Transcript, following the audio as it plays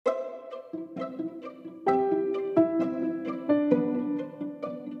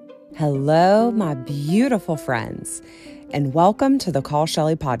Hello, my beautiful friends, and welcome to the Call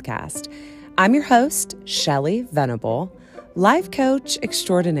Shelly podcast. I'm your host, Shelly Venable, life coach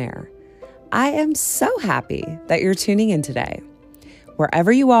extraordinaire. I am so happy that you're tuning in today.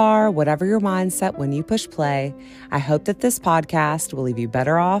 Wherever you are, whatever your mindset when you push play, I hope that this podcast will leave you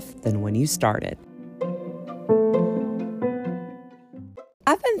better off than when you started.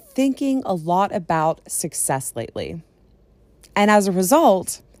 I've been thinking a lot about success lately, and as a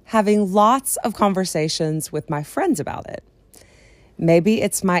result, having lots of conversations with my friends about it. Maybe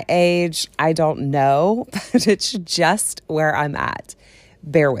it's my age, I don't know, but it's just where I'm at.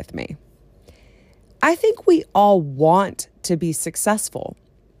 Bear with me. I think we all want to be successful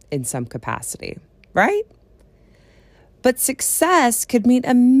in some capacity, right? But success could mean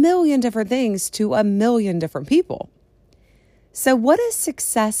a million different things to a million different people. So what does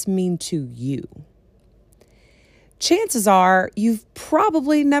success mean to you? Chances are you've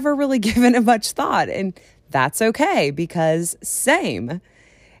probably never really given it much thought, and that's okay because same.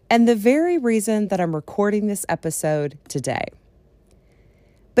 And the very reason that I'm recording this episode today.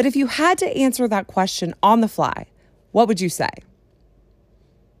 But if you had to answer that question on the fly, what would you say?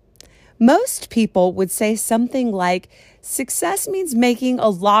 Most people would say something like, success means making a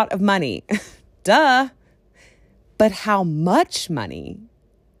lot of money. Duh. But how much money?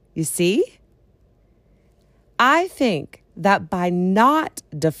 You see? I think that by not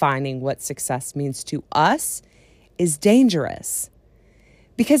defining what success means to us is dangerous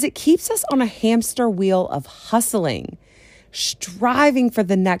because it keeps us on a hamster wheel of hustling, striving for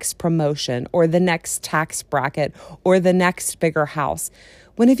the next promotion or the next tax bracket or the next bigger house.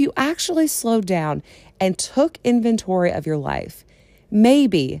 When if you actually slowed down and took inventory of your life,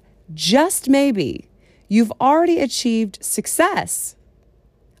 maybe, just maybe, you've already achieved success.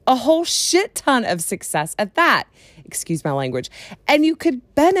 A whole shit ton of success at that, excuse my language. And you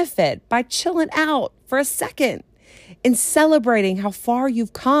could benefit by chilling out for a second and celebrating how far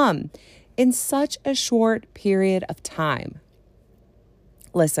you've come in such a short period of time.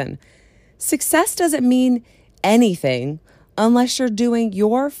 Listen, success doesn't mean anything unless you're doing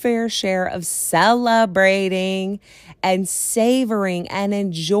your fair share of celebrating and savoring and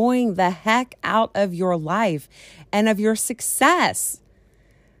enjoying the heck out of your life and of your success.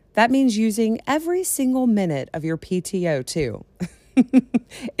 That means using every single minute of your PTO too.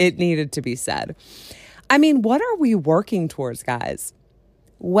 It needed to be said. I mean, what are we working towards, guys?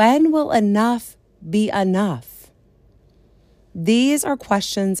 When will enough be enough? These are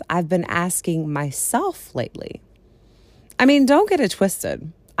questions I've been asking myself lately. I mean, don't get it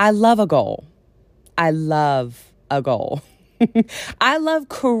twisted. I love a goal. I love a goal. I love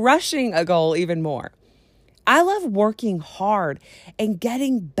crushing a goal even more. I love working hard and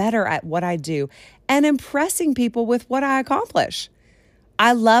getting better at what I do and impressing people with what I accomplish.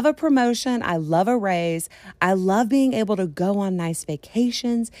 I love a promotion. I love a raise. I love being able to go on nice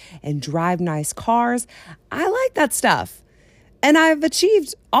vacations and drive nice cars. I like that stuff. And I've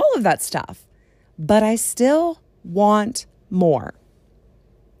achieved all of that stuff, but I still want more.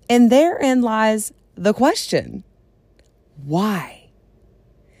 And therein lies the question, why?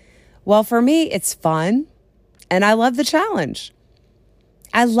 Well, for me, it's fun. And I love the challenge.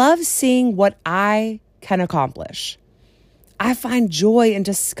 I love seeing what I can accomplish. I find joy in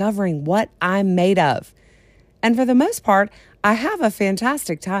discovering what I'm made of. And for the most part, I have a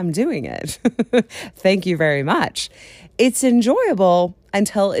fantastic time doing it. Thank you very much. It's enjoyable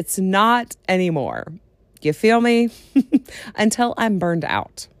until it's not anymore. You feel me? Until I'm burned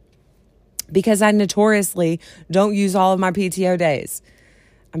out. Because I notoriously don't use all of my PTO days.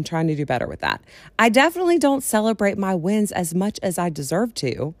 I'm trying to do better with that. I definitely don't celebrate my wins as much as I deserve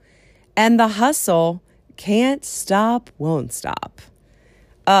to. And the hustle can't stop, won't stop.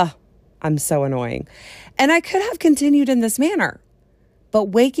 I'm so annoying. And I could have continued in this manner. But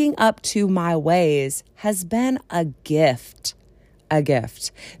waking up to my ways has been a gift. A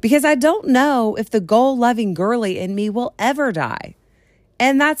gift. Because I don't know if the goal-loving girly in me will ever die.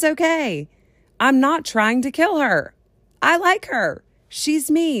 And that's okay. I'm not trying to kill her. I like her.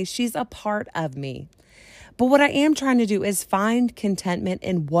 She's me. She's a part of me. But what I am trying to do is find contentment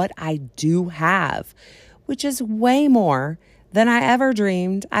in what I do have, which is way more than I ever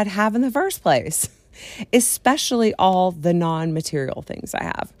dreamed I'd have in the first place, especially all the non-material things I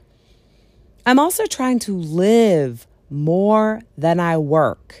have. I'm also trying to live more than I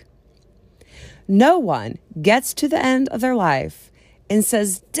work. No one gets to the end of their life and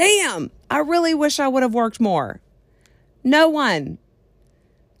says, damn, I really wish I would have worked more. No one.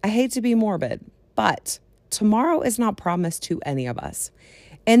 I hate to be morbid, but tomorrow is not promised to any of us.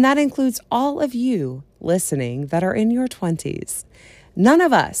 And that includes all of you listening that are in your 20s. None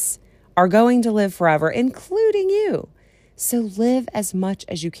of us are going to live forever, including you. So live as much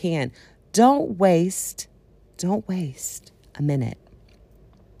as you can. Don't waste a minute.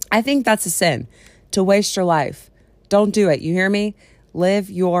 I think that's a sin, to waste your life. Don't do it. You hear me? Live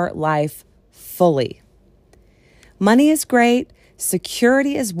your life fully. Money is great.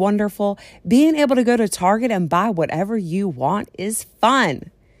 Security is wonderful. Being able to go to Target and buy whatever you want is fun.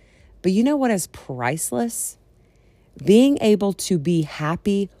 But you know what is priceless? Being able to be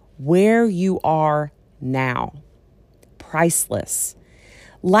happy where you are now. Priceless.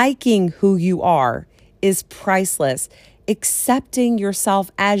 Liking who you are is priceless. Accepting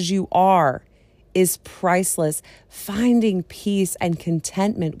yourself as you are is priceless. Finding peace and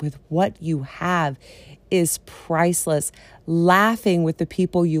contentment with what you have is priceless. Laughing with the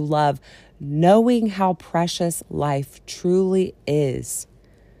people you love, knowing how precious life truly is,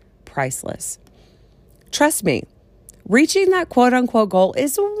 priceless. Trust me, reaching that quote unquote goal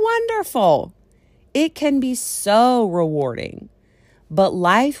is wonderful. It can be so rewarding, but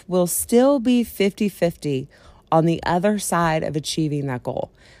life will still be 50-50 on the other side of achieving that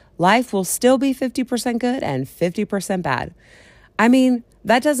goal. Life will still be 50% good and 50% bad. I mean,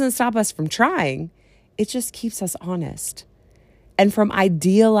 that doesn't stop us from trying. It just keeps us honest and from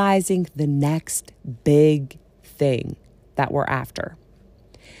idealizing the next big thing that we're after.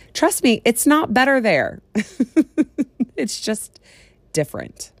 Trust me, it's not better there. It's just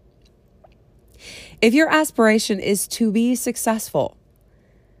different. If your aspiration is to be successful,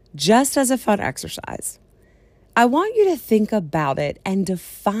 just as a fun exercise, I want you to think about it and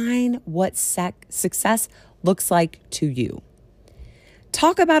define what success looks like to you.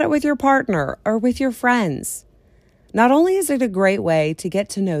 Talk about it with your partner or with your friends. Not only is it a great way to get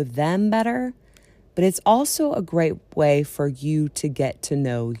to know them better, but it's also a great way for you to get to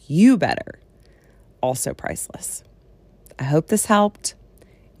know you better. Also priceless. I hope this helped.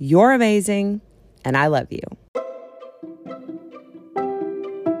 You're amazing, and I love you.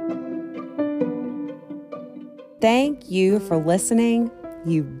 Thank you for listening.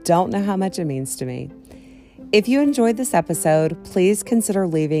 You don't know how much it means to me. If you enjoyed this episode, please consider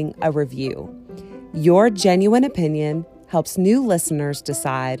leaving a review. Your genuine opinion helps new listeners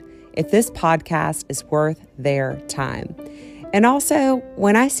decide if this podcast is worth their time. And also,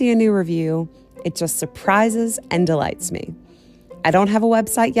 when I see a new review, it just surprises and delights me. I don't have a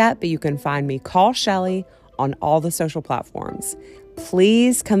website yet, but you can find me, Call Shelly, on all the social platforms.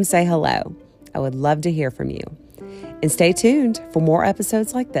 Please come say hello. I would love to hear from you. And stay tuned for more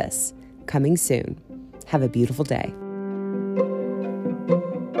episodes like this coming soon. Have a beautiful day.